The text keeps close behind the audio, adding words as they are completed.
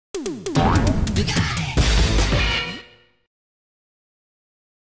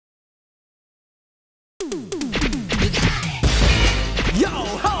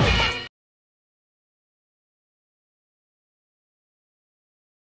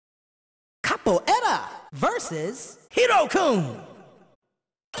Capoeira versus Hirokun.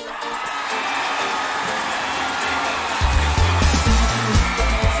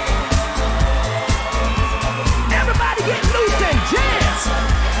 Everybody get loose and jazz.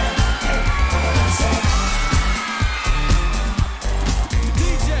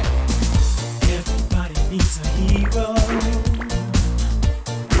 Everybody needs a hero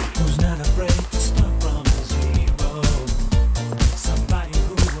who's not afraid to start from zero. Somebody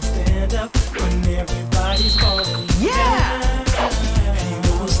who will stand up when everybody's falling. Yeah! And he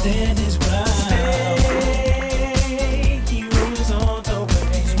will stand his ground. He is on the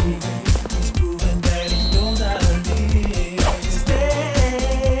way. He's proven that he knows how to live.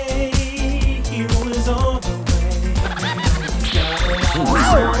 Stay. He is on the way. He's got a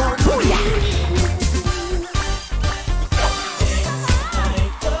lot of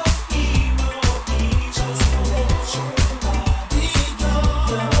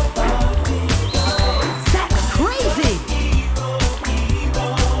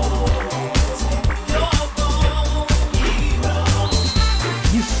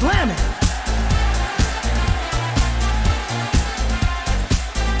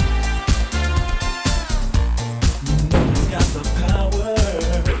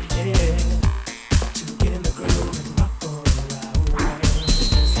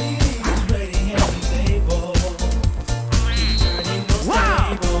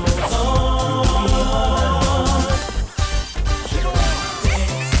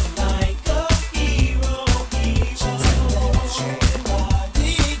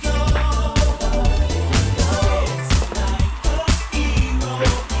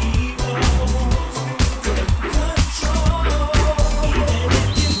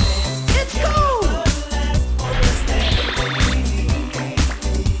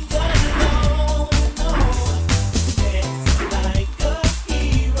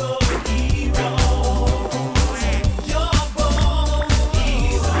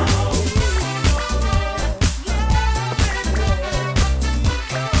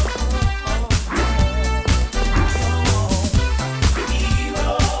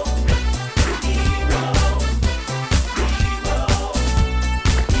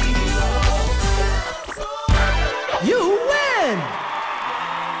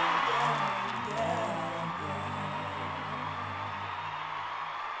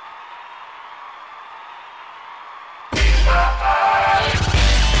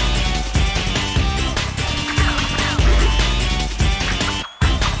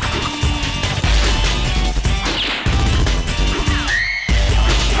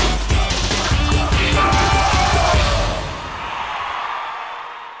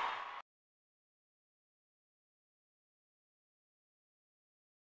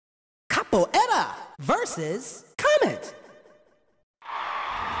Capoeira versus Comet.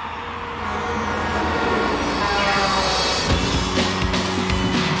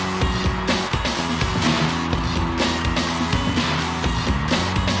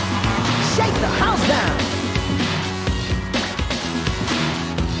 Shake the house down.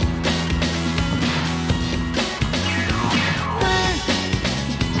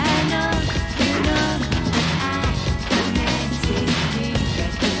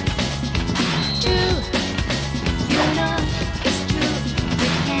 You know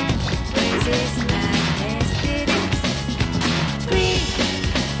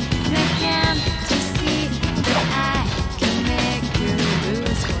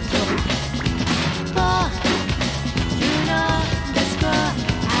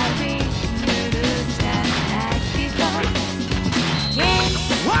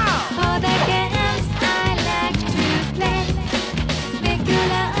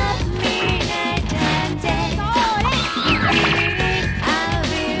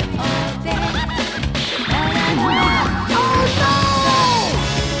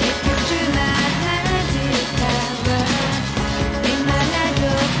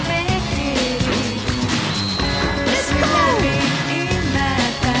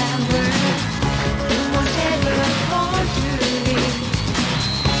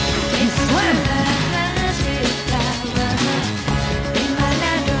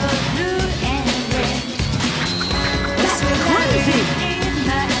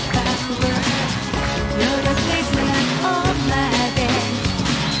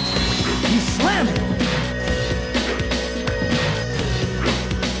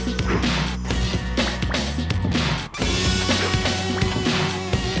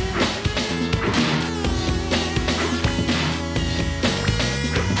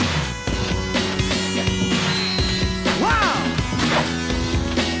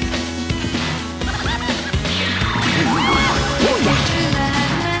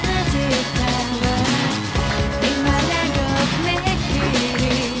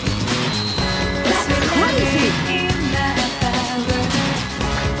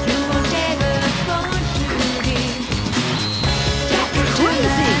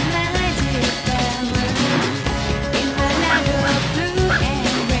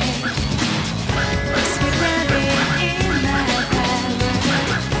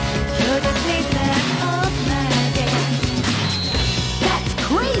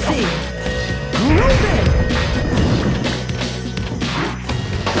easy. Grooving.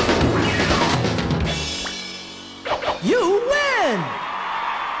 You win.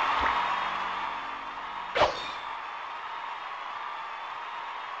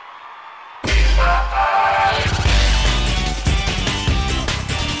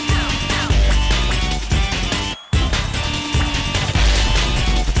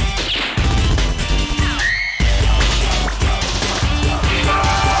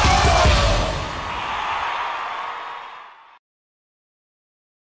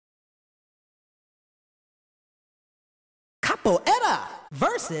 Capoeira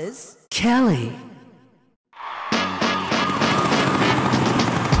versus Kelly.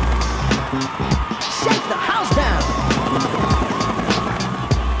 Shake the house down.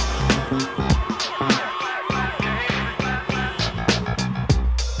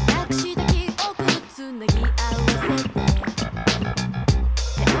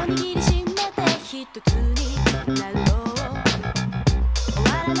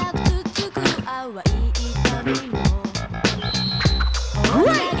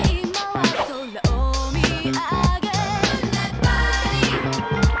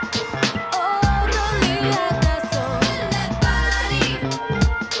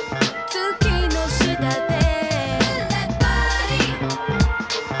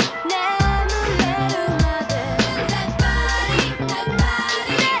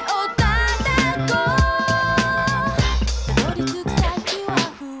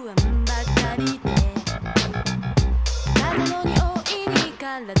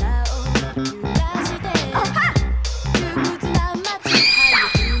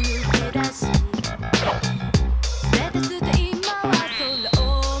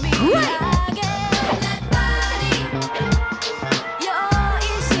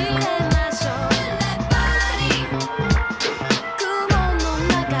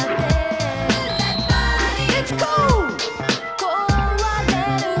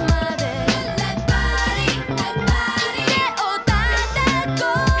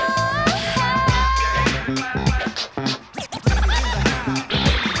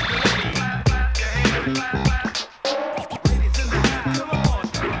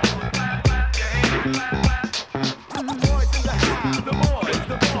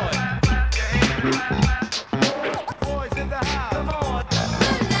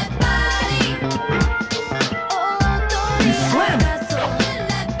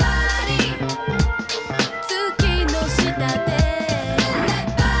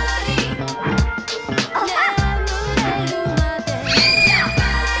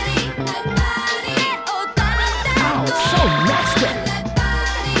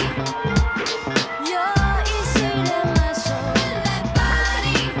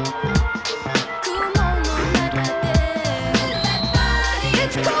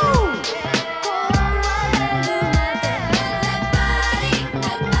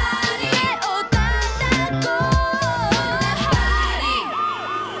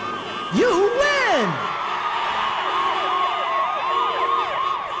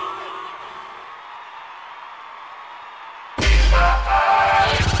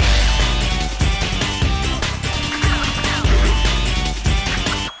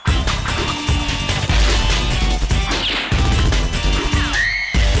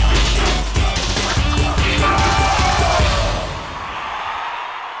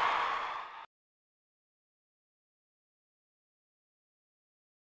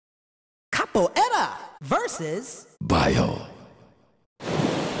 Capoeira versus Bio.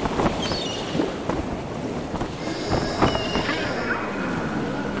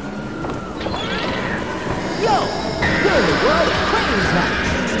 Yo, you're in the world of cranes now.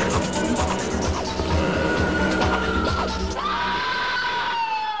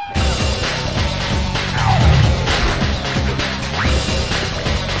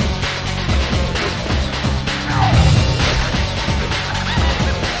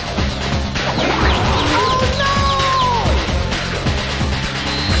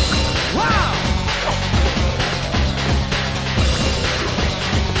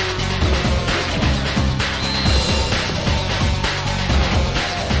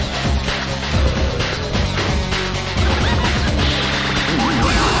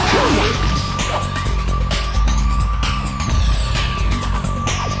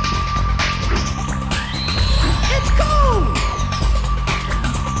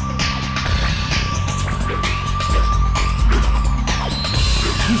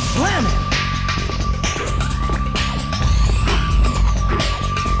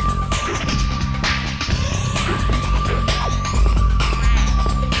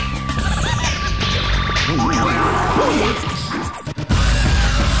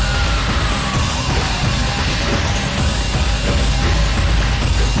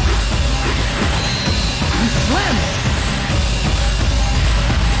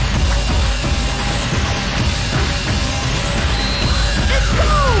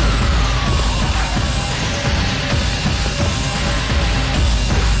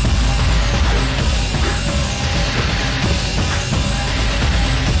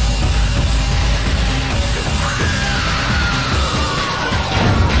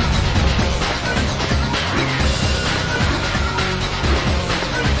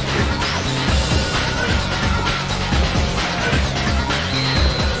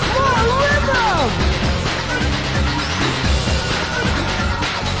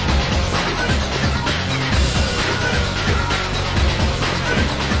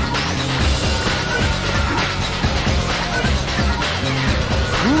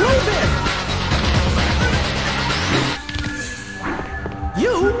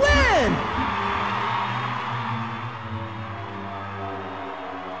 win!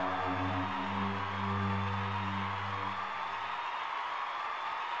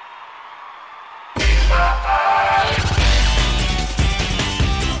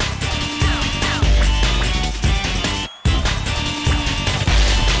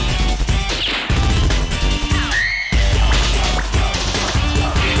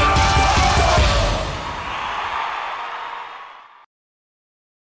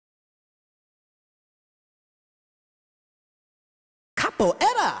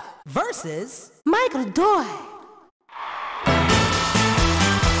 Capoeira versus Michael Doy.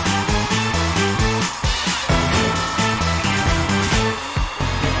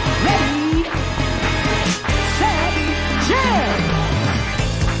 Ready, set, jam!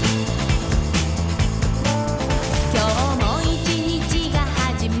 今日も一日が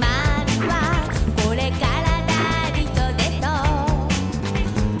始まるわこれから誰とでと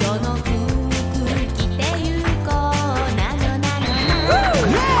どの服着てゆこうなのなの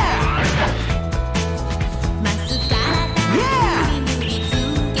なマスカラだ塗りつ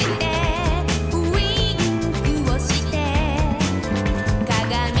けてウインクをして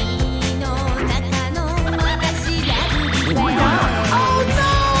鏡の中の私が振り返る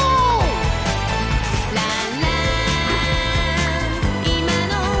ランラン今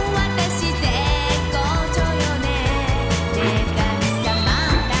の私絶好調よねね神様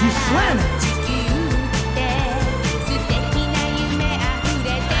ったら地球って素敵な夢あふれて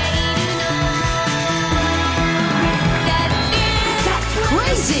いるのだって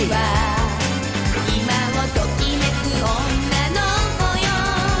私は今をときめく女の子よ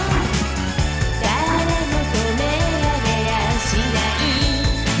誰も止められやしな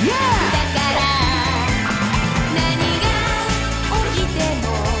いだから何が起きても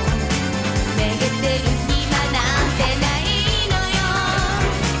めげてる暇なんてないのよ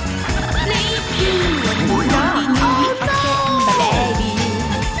リップを塗り塗り当てんばベイビー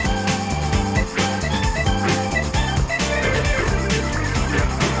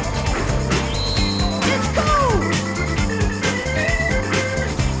Let's go!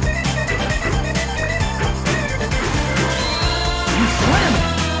 You slam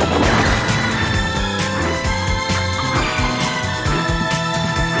it!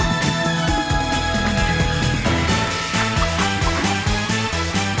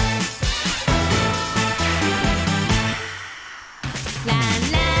ラン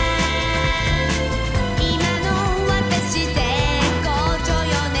ラン今の私絶好調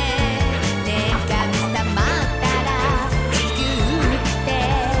よねね神様ったら地球って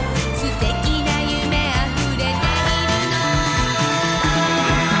素敵な夢あふれているの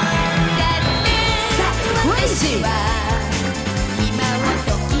だって私は今を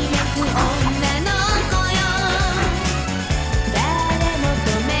ときめく女の子よ誰も止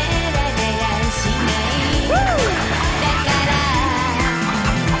められやしないだから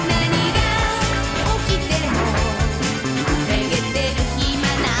何が起きてもめげてる暇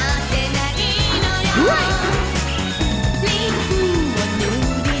なんてないのよリップを塗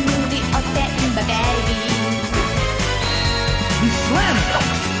り塗りおてんばベイビー You slam it!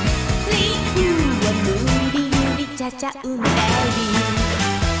 リップを塗り塗りちゃちゃベイビー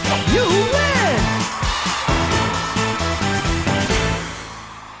You win!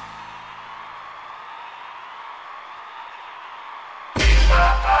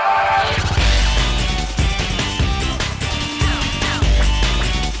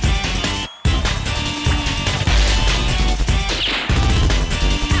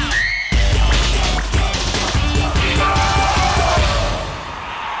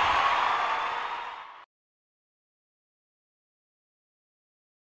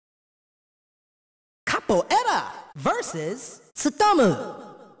 Capoeira versus Satomu.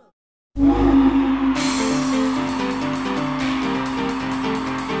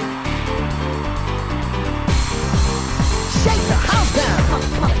 Shake the house down.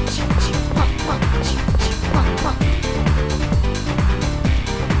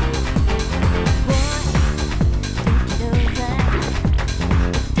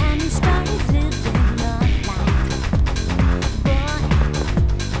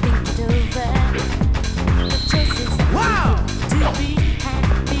 Wow!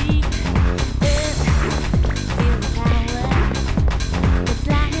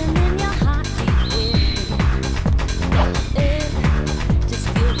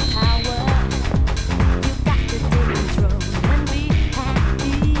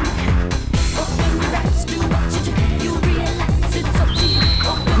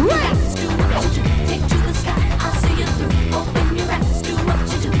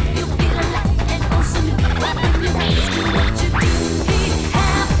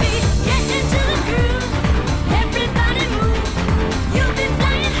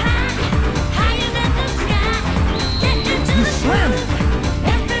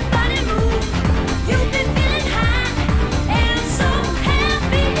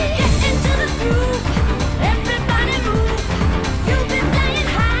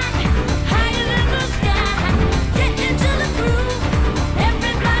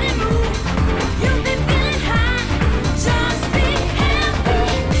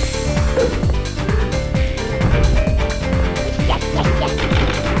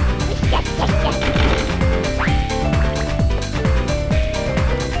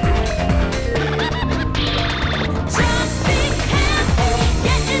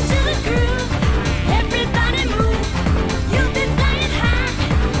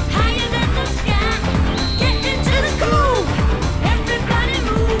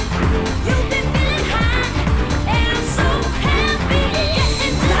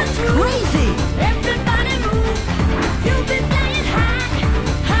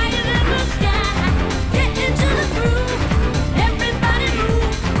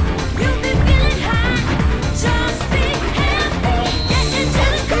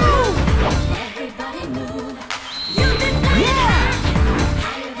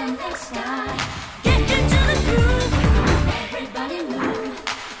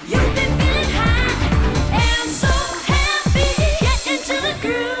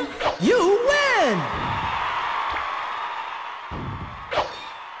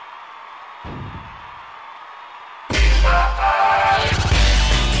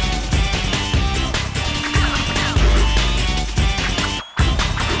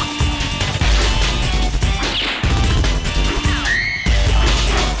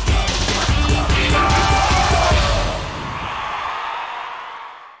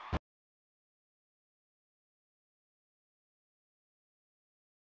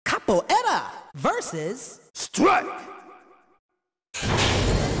 Capoeira versus Strike!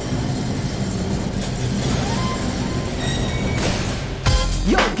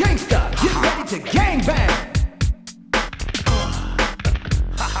 Yo, gangsta, get ready to gangbang!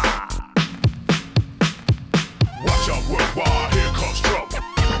 Watch out worldwide, here comes trouble.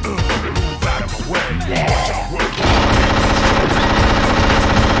 Move out of my way.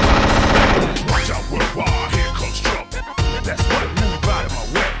 Watch out worldwide, here comes trouble. That's what, move out of my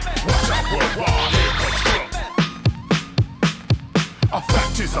way. Watch out worldwide, here comes trouble. A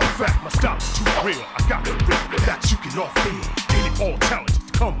fact is a fact, my style's too real. I got the rip that you can all feel. Any all talent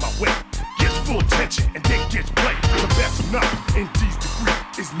to come my way. Gets full attention and then gets played. The best of nothing in these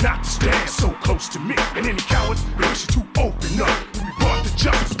degrees is not to stand so close to me. And any cowards, they wish to open up. We brought to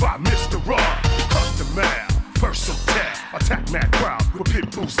justice by Mr. Raw. Custom man, first so tab. Attack mad crowd with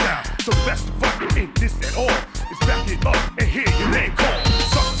pit bull style. So the best of fight ain't this at all. It's back it up and hear your name called.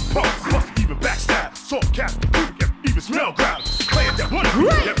 Suckers, punks, must even backstab. Soft cast, you can even smell ground. Playing that one be,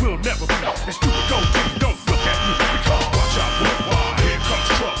 that will never be. And stupid go dig, don't look at me. Because watch out worldwide, here comes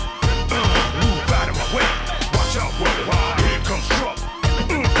trouble. Move out of my way. Watch out worldwide, here comes trouble.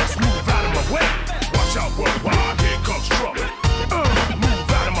 Let's move out of my way. Watch out worldwide, here comes trouble.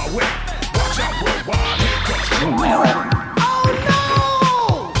 Move out of my way. Watch out worldwide, here comes trouble. Oh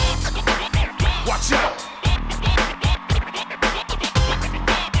no! Watch out.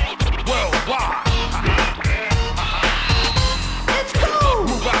 Worldwide. It's cool!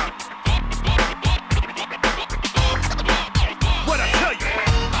 Move out. What I tell you?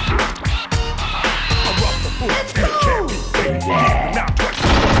 I'm rough the fool. It's You cool. can't be fake. Now twice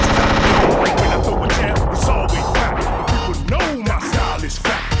as much time. When I throw a jam, it's always back. People know my style is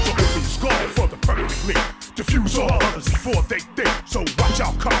fat. So open your skull for the perfect link. Diffuse all others before they think. So watch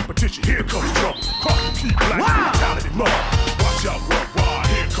out competition, here comes trouble. Cross the key black, Wow. talented more. Watch out worldwide,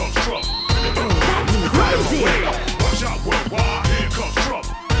 here comes trouble. Move out of my crazy. way. Watch out worldwide, here comes trouble.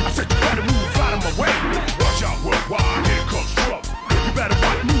 I said you better move out of my way. Watch out worldwide, here comes trouble. You better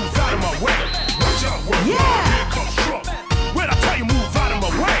move out of my way. Watch out worldwide, Yeah. here comes trouble. When I tell you move out of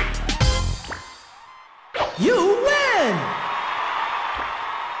my way. You win!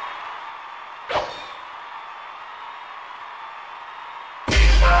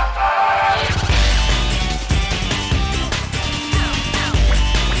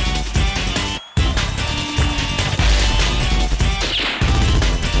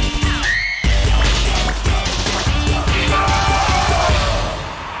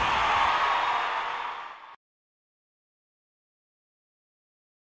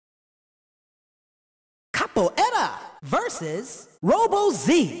 Capoeira versus Robo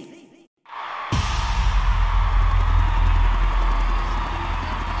Z.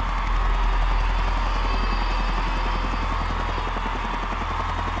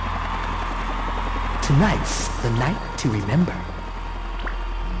 Tonight's the night to remember.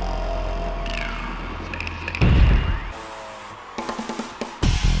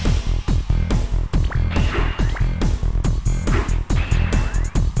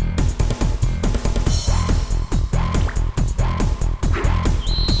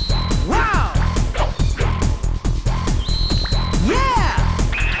 Wow! Yeah!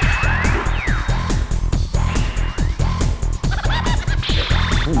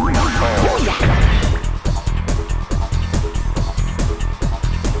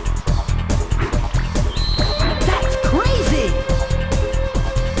 That's crazy!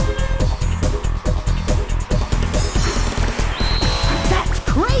 That's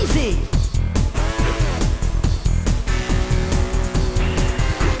crazy!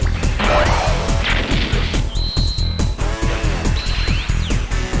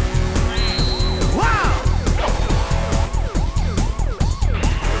 Wow!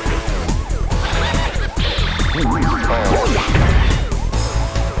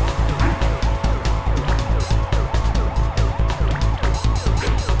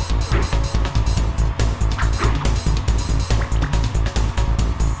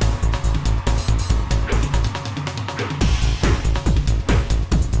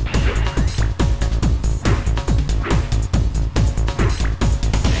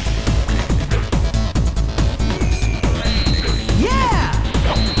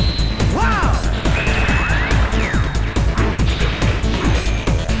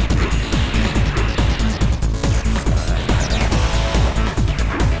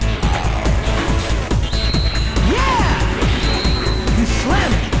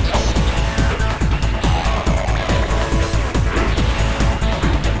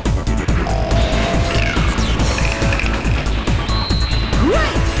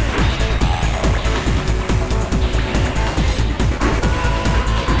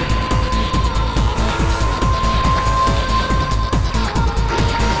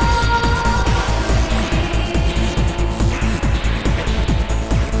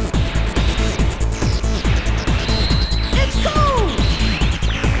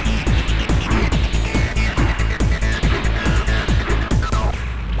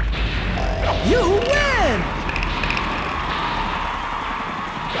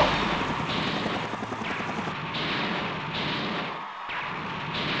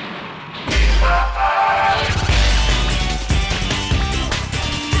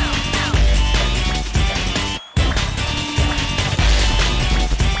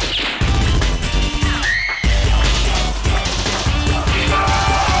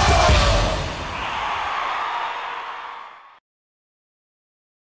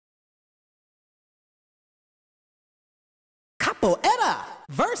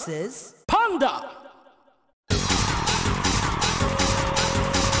 versus Panda.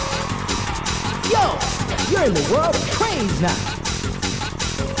 Yo, you're in the world of cranes now.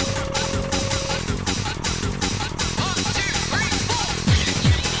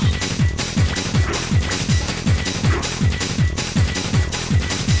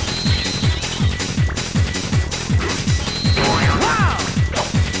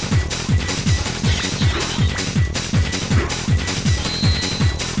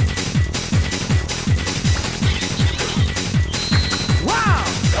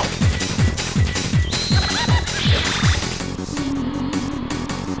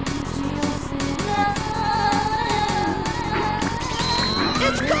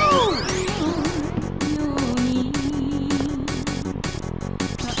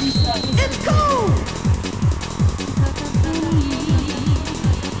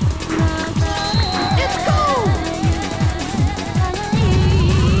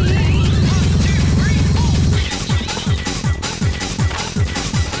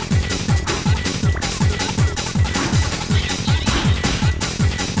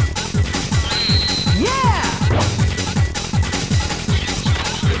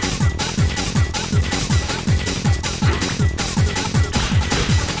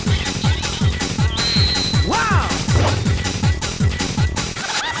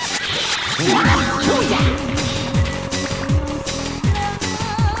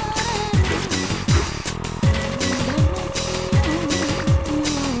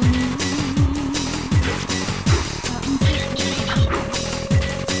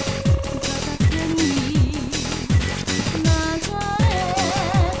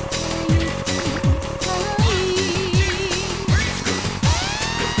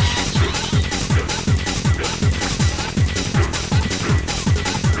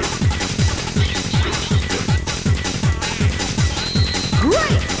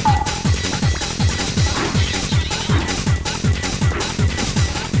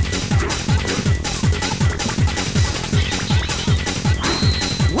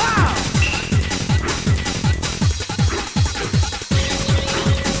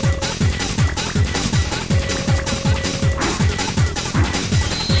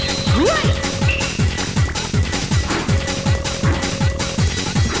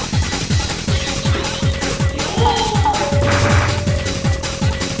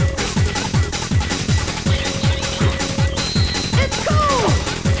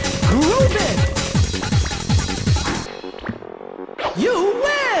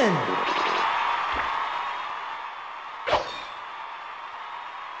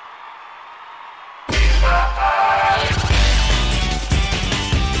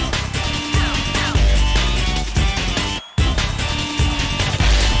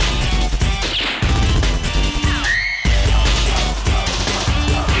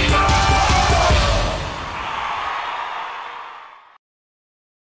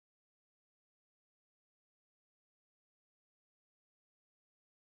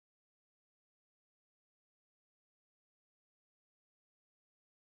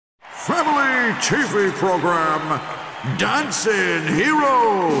 Family TV program, Dancing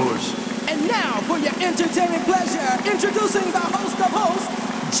Heroes. And now, for your entertainment pleasure, introducing the host of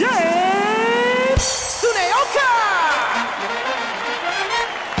hosts, James Suneoka!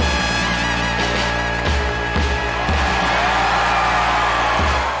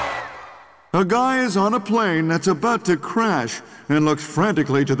 A guy is on a plane that's about to crash and looks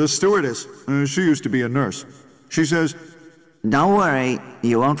frantically to the stewardess. She used to be a nurse. She says, "Don't worry,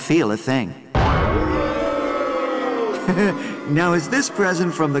 you won't feel a thing." Now, is this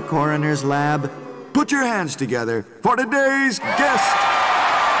present from the coroner's lab? "Put your hands together for today's guest."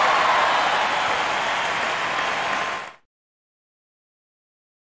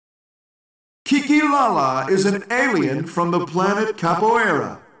 Kiki and Lala is an alien from the planet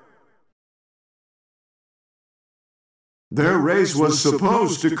Capoeira. Their race was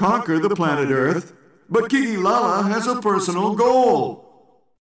supposed to conquer the planet Earth, but Kiki and Lala has a personal goal.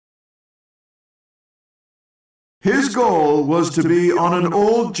 His goal was to be on an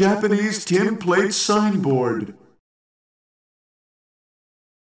old Japanese tin plate signboard.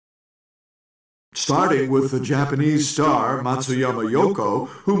 Starting with the Japanese star Matsuyama Yoko,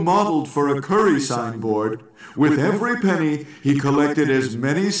 who modeled for a curry signboard, with every penny he collected as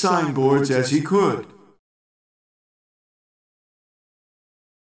many signboards as he could.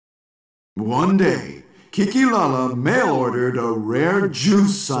 One day, Kiki Lala mail-ordered a rare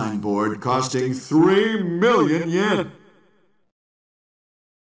juice signboard costing 3 million yen.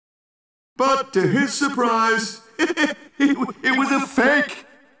 But to his surprise, it was a fake.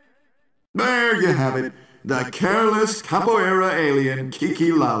 There you have it. the careless capoeira alien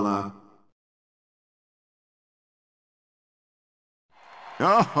Kiki Lala.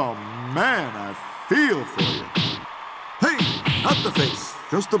 Oh, man, I feel for you. Hey, not the face,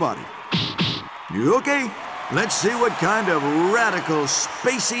 just the body. You okay? Let's see what kind of radical,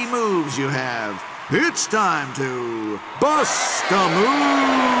 spacey moves you have. It's time to bust a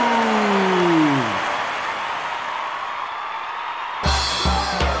move!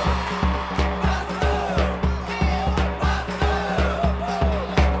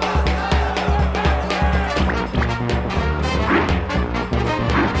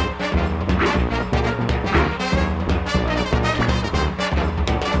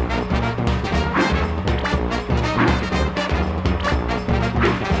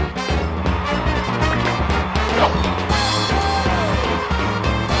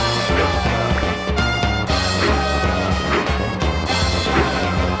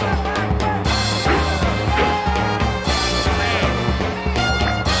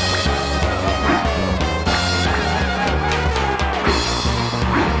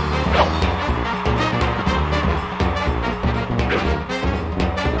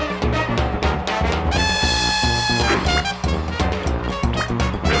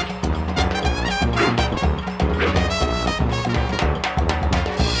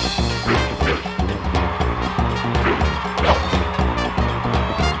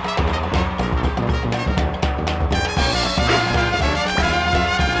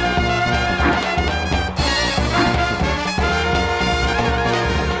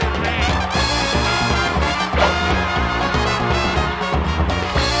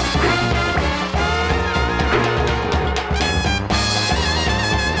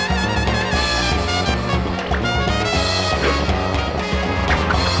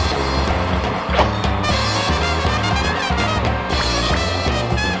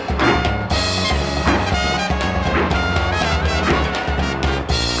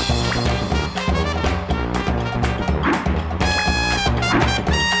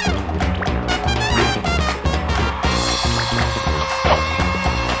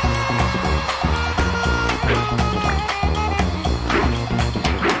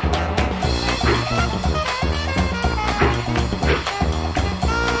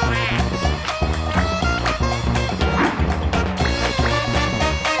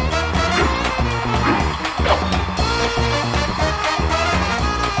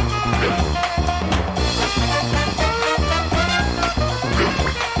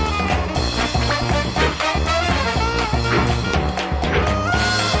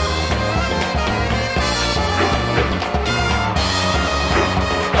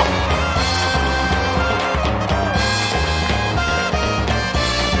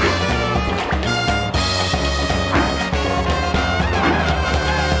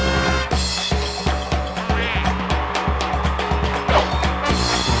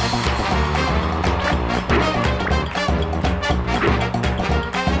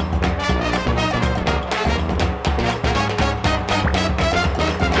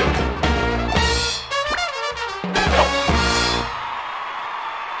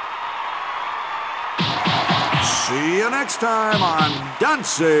 See you next time on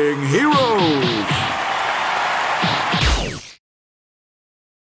Dancing Heroes.